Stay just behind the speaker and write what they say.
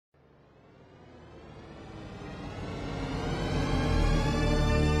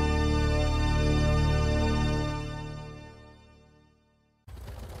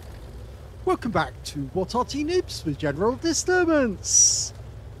Welcome back to What Arty Noobs with General Disturbance.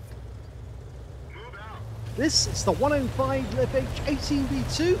 This is the 105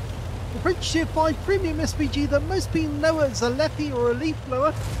 leFH18B2, the French Tier 5 premium SPG that most people know as a leFhy or a leaf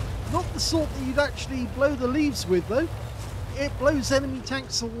blower. Not the sort that you'd actually blow the leaves with though. It blows enemy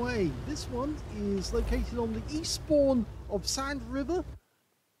tanks away. This one is located on the east spawn of Sand River,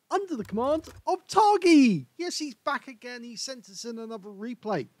 under the command of Targy. Yes, he's back again. He sent us in another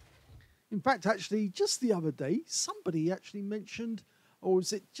replay. In fact, actually, just the other day, somebody actually mentioned, or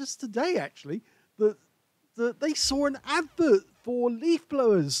was it just today actually, that they saw an advert for leaf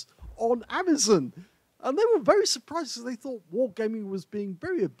blowers on Amazon. And they were very surprised because they thought Wargaming was being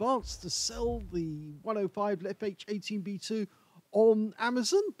very advanced to sell the 105 leFH18B2 on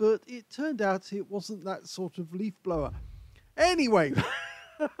Amazon, but it turned out it wasn't that sort of leaf blower. Anyway,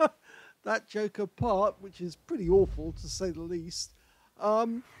 that joke apart, which is pretty awful to say the least,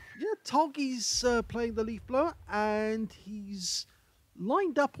 yeah, Targy's playing the leaf blower and he's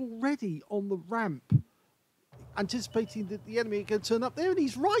lined up already on the ramp, anticipating that the enemy are going to turn up there, and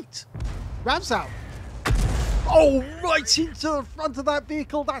he's right. Ram's out. Oh, right into the front of that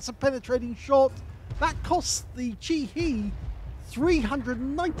vehicle. That's a penetrating shot. That cost the Chi-He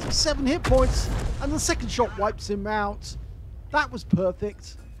 397 hit points, and the second shot wipes him out. That was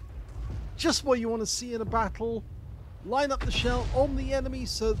perfect. Just what you want to see in a battle. Line up the shell on the enemy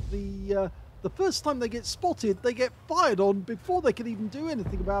so the first time they get spotted, they get fired on before they can even do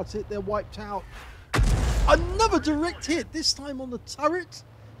anything about it. They're wiped out. Another direct hit, this time on the turret.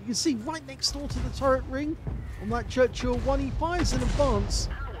 You can see right next door to the turret ring on that Churchill one. He fires in advance.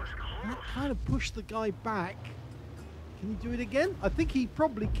 That kind of pushed the guy back. Can he do it again? I think he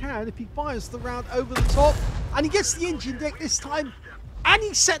probably can if he fires the round over the top. And he gets the engine deck this time. And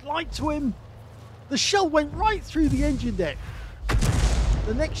he set light to him. The shell went right through the engine deck.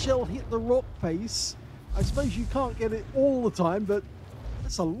 The next shell hit the rock face. I suppose you can't get it all the time, but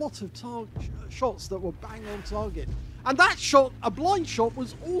that's a lot of shots that were bang on target. And that shot, a blind shot,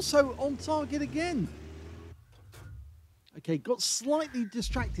 was also on target again. Okay, got slightly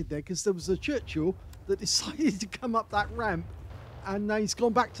distracted there because there was a Churchill that decided to come up that ramp. And now he's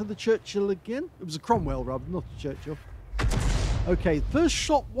gone back to the Churchill again. It was a Cromwell rather, not a Churchill. Okay, the first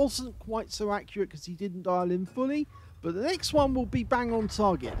shot wasn't quite so accurate because he didn't dial in fully, but the next one will be bang on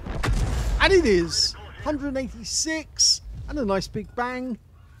target. And it is 186 and a nice big bang.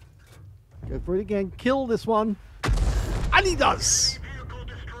 Go for it again, kill this one. And he does.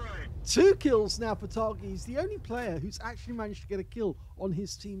 2 kills now for Targy. He's the only player who's actually managed to get a kill on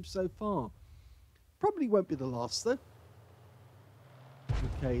his team so far. Probably won't be the last though.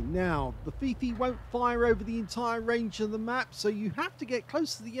 Okay, now the Fifi won't fire over the entire range of the map, so you have to get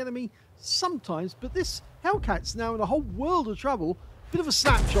close to the enemy sometimes, but this Hellcat's now in a whole world of trouble. Bit of a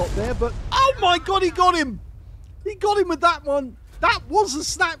snapshot there, but oh my god, he got him! He got him with that one. That was a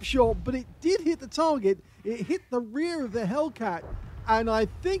snapshot, but it did hit the target. It hit the rear of the Hellcat, and I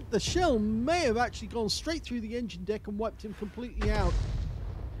think the shell may have actually gone straight through the engine deck and wiped him completely out.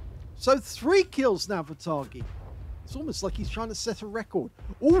 So 3 kills now for Targy. It's almost like he's trying to set a record.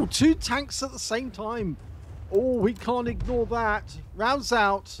 Oh, 2 tanks at the same time. Oh, we can't ignore that. Rounds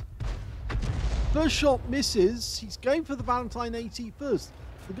out. First shot misses. He's going for the Valentine AT first.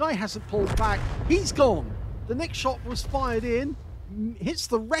 The guy hasn't pulled back. He's gone. The next shot was fired in. Hits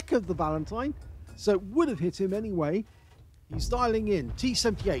the wreck of the Valentine. So it would have hit him anyway. He's dialing in.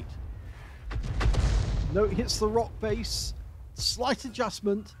 T-78. No, it hits the rock face. Slight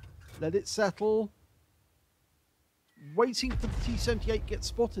adjustment. Let it settle. Waiting for the T-78 get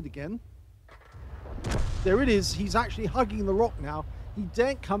spotted again. There it is. He's actually hugging the rock now. He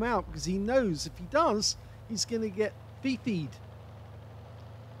daren't come out because he knows if he does, he's going to get Fifi'd.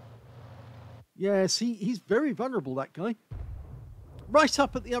 Yes, he's very vulnerable, that guy. Right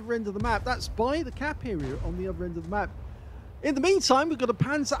up at the other end of the map. That's by the cap area on the other end of the map. In the meantime, we've got a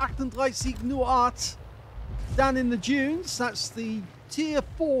Panzer 38 Nur Art down in the dunes. That's the Tier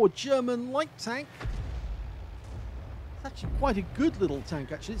 4 German light tank. It's actually quite a good little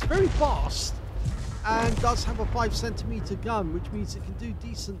tank, actually. It's very fast and does have a 5cm gun, which means it can do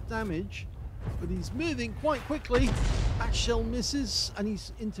decent damage. But he's moving quite quickly. That shell misses and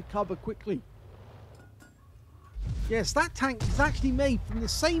he's into cover quickly. Yes, that tank is actually made from the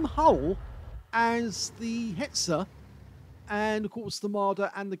same hull as the Hetzer and, of course, the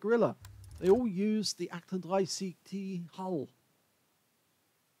Marder and the Gorilla. They all use the 38 hull.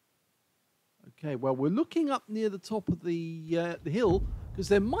 Okay, well, we're looking up near the top of the hill because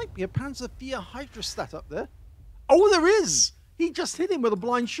there might be a Panzer IV Hydrostat up there. Oh, there is! He just hit him with a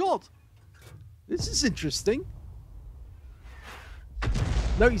blind shot. This is interesting.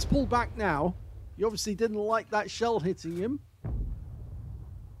 No, he's pulled back now. He obviously didn't like that shell hitting him.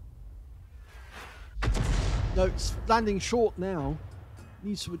 No, it's landing short now.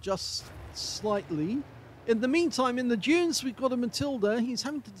 Needs to adjust slightly. In the meantime, in the dunes, we've got a Matilda. He's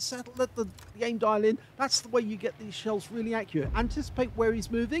having to settle, let the aim dial in. That's the way you get these shells really accurate. Anticipate where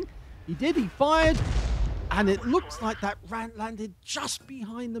he's moving. He did. He fired. And it looks like that landed just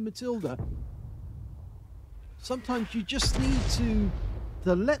behind the Matilda. Sometimes you just need to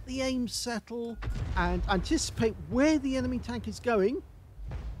let the aim settle and anticipate where the enemy tank is going.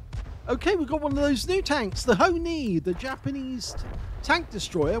 Okay, we've got one of those new tanks, the Honi, the Japanese tank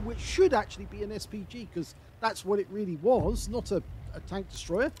destroyer, which should actually be an SPG because that's what it really was, not a tank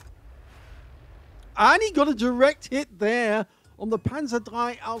destroyer. And he got a direct hit there on the Panzer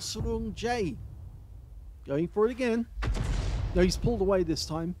III Ausführung J. Going for it again. No, he's pulled away this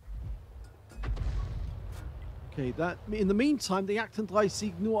time. Okay, that in the meantime, the Acton 3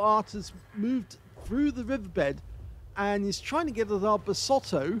 Signor Art has moved through the riverbed and is trying to get at our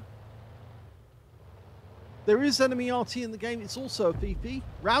Basotto. There is enemy RT in the game. It's also a Fifi.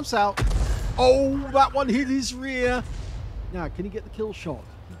 Rounds out. Oh, that one hit his rear. Now, can he get the kill shot?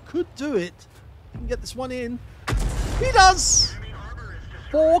 He could do it. He can get this one in. He does!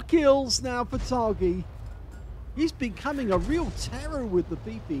 4 kills now for Targy. He's becoming a real terror with the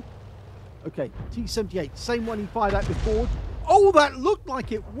Fifi. Okay, T-78, same one he fired at before. Oh, that looked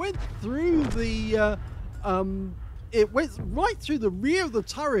like it went through the, it went right through the rear of the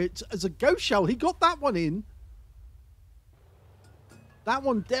turret as a ghost shell. He got that one in. That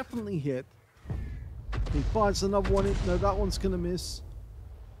one definitely hit. He fires another one in. No, that one's going to miss.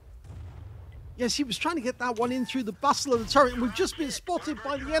 Yes, he was trying to get that one in through the bustle of the turret. And we've just been spotted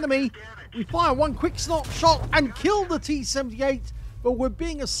by the enemy. We fire one quick shot and kill the T-78. But we're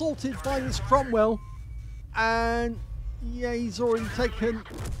being assaulted by this Cromwell. And yeah, he's already taken.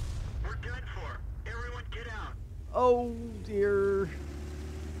 We're done for. Everyone get out. Oh dear.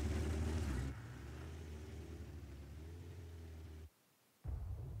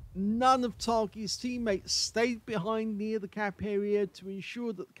 None of Targy's teammates stayed behind near the cap area to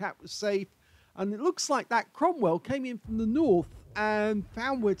ensure that the cap was safe. And it looks like that Cromwell came in from the north and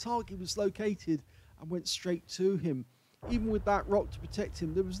found where Targy was located and went straight to him. Even with that rock to protect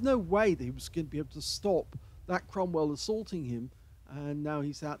him, there was no way that he was going to be able to stop that Cromwell assaulting him. And now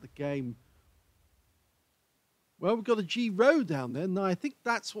he's out the game. Well, we've got a G-Row down there. Now, I think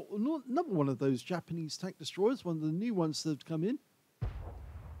that's what another one of those Japanese tank destroyers, one of the new ones that have come in.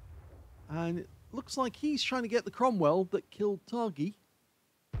 And it looks like he's trying to get the Cromwell that killed Targy.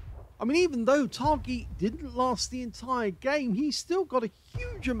 I mean, even though Targy didn't last the entire game, he still got a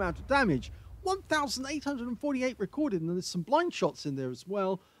huge amount of damage. 1,848 recorded, and there's some blind shots in there as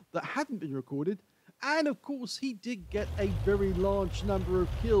well that haven't been recorded. And of course, he did get a very large number of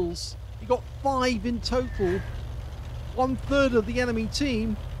kills. He got 5 in total, 1/3 of the enemy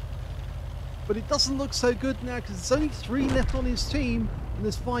team. But it doesn't look so good now because there's only 3 left on his team and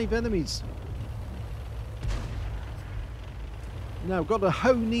there's 5 enemies. Now, got a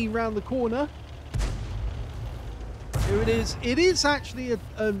Honi round the corner. Here it is. It is actually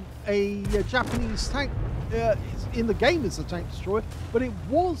a Japanese tank. In the game it's a tank destroyer, but it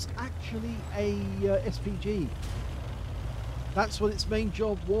was actually a SPG. That's what its main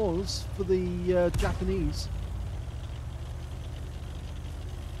job was for the Japanese.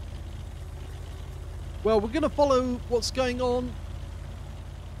 Well, we're going to follow what's going on.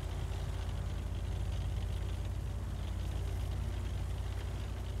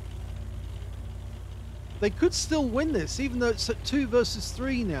 They could still win this, even though it's at 2 versus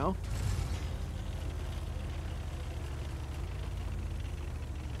 3 now.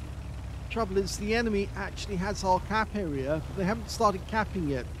 Trouble is, the enemy actually has our cap area, but they haven't started capping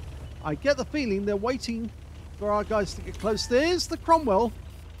yet. I get the feeling they're waiting for our guys to get close. There's the Cromwell.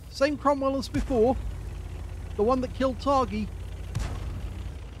 Same Cromwell as before. The one that killed Targy.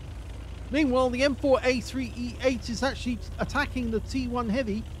 Meanwhile, the M4A3E8 is actually attacking the T1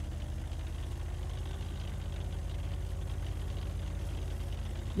 Heavy.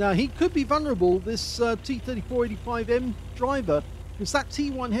 Now, he could be vulnerable, this T3485M driver, because that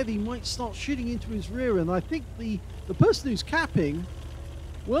T1 Heavy might start shooting into his rear, and I think the person who's capping,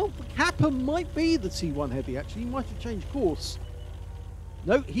 well, the capper might be the T1 Heavy, actually. He might have changed course.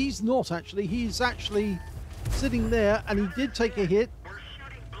 No, he's not, actually. He's actually sitting there, and he did take a hit.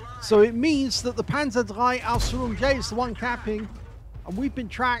 So it means that the Panzer III Ausführung J is the one capping, and we've been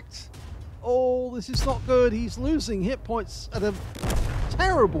tracked. Oh, this is not good. He's losing hit points at a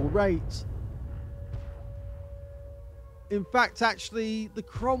terrible rate. In fact, actually, the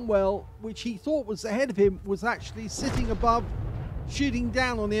Cromwell, which he thought was ahead of him, was actually sitting above shooting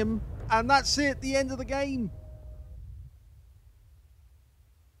down on him, and that's it, the end of the game.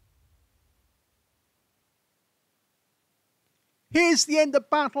 Here's the end of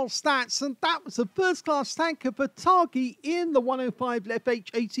battle stats, and that was a first-class tanker for targy in the 105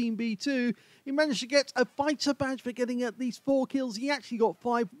 leFH18B2. He managed to get a fighter badge for getting at least 4 kills. He actually got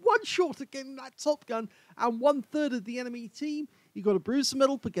 5, one short of getting that top gun, and 1/3 of the enemy team. He got a bruiser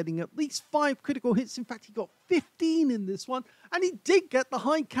medal for getting at least 5 critical hits. In fact, he got 15 in this one, and he did get the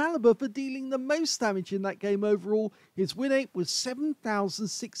high caliber for dealing the most damage in that game overall. His win rate was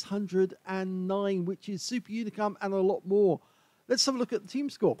 7,609, which is super unicum and a lot more. Let's have a look at the team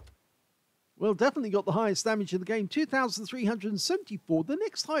score. Well, definitely got the highest damage in the game, 2,374. The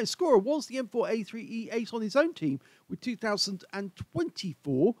next highest scorer was the M4A3E8 on his own team with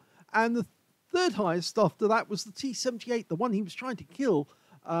 2,024. And the third highest after that was the T78, the one he was trying to kill.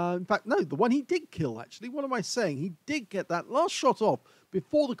 In fact, no, the one he did kill, actually. What am I saying? He did get that last shot off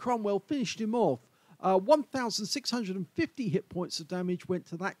before the Cromwell finished him off. 1,650 hit points of damage went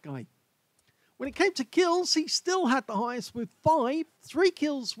to that guy. When it came to kills, he still had the highest with 5. 3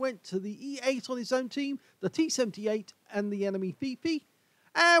 kills went to the E8 on his own team, the T78 and the enemy Fifi.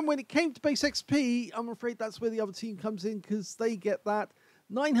 And when it came to base XP, I'm afraid that's where the other team comes in because they get that.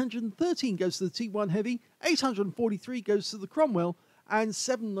 913 goes to the T1 Heavy, 843 goes to the Cromwell, and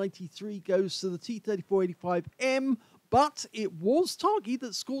 793 goes to the T3485M. But it was targy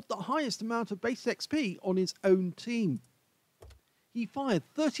that scored the highest amount of base XP on his own team. He fired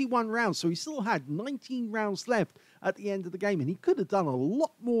 31 rounds, so he still had 19 rounds left at the end of the game, and he could have done a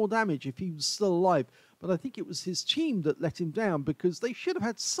lot more damage if he was still alive. But I think it was his team that let him down because they should have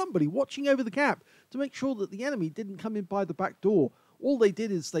had somebody watching over the gap to make sure that the enemy didn't come in by the back door. All they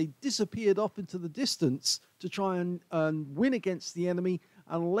did is they disappeared off into the distance to try and win against the enemy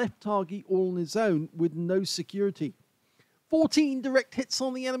and left targy all on his own with no security. 14 direct hits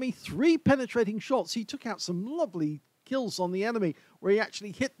on the enemy, 3 penetrating shots. He took out some lovely kills on the enemy where he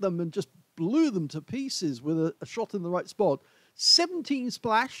actually hit them and just blew them to pieces with a shot in the right spot. 17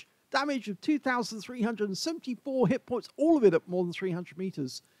 splash, damage of 2,374 hit points, all of it at more than 300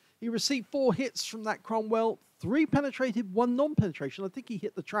 meters. He received 4 hits from that Cromwell, 3 penetrated, 1 non-penetration. I think he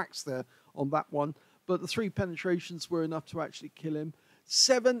hit the tracks there on that one, but the 3 penetrations were enough to actually kill him.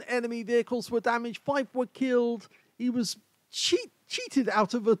 7 enemy vehicles were damaged, 5 were killed. He was cheated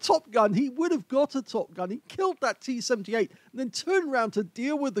out of a top gun. He would have got a top gun. He killed that T78 and then turned around to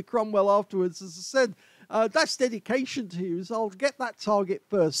deal with the Cromwell afterwards. As I said, that's dedication to you. So I'll get that target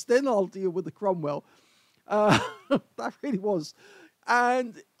first, then I'll deal with the Cromwell. That really was.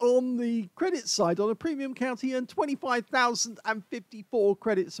 And on the credit side, on a premium count, he earned 25,054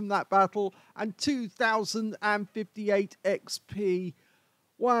 credits from that battle and 2,058 XP.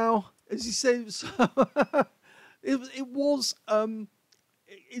 Wow. As he said, It was,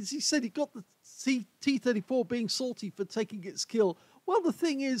 as he said, he got the T-34 being salty for taking its kill. Well, the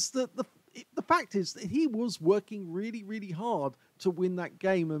thing is that the fact is that he was working really, really hard to win that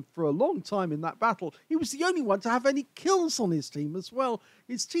game. And for a long time in that battle, he was the only one to have any kills on his team as well.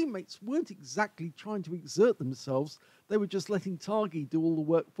 His teammates weren't exactly trying to exert themselves. They were just letting targy do all the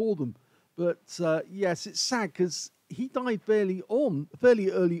work for them. But yes, it's sad because he died fairly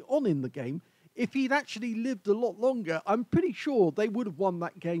early on in the game. If he'd actually lived a lot longer, I'm pretty sure they would have won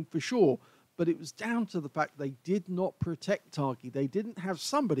that game for sure. But it was down to the fact they did not protect targy. They didn't have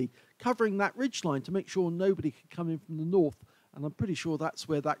somebody covering that ridgeline to make sure nobody could come in from the north. And I'm pretty sure that's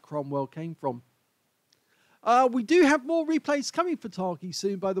where that Cromwell came from. We do have more replays coming for targy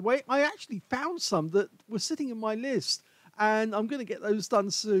soon, by the way. I actually found some that were sitting in my list, and I'm going to get those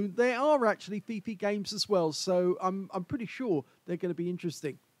done soon. There are actually Fifi games as well, so I'm pretty sure they're going to be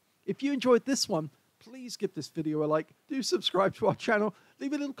interesting. If you enjoyed this one, please give this video a like. Do subscribe to our channel.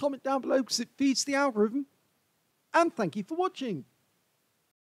 Leave a little comment down below because it feeds the algorithm. And thank you for watching.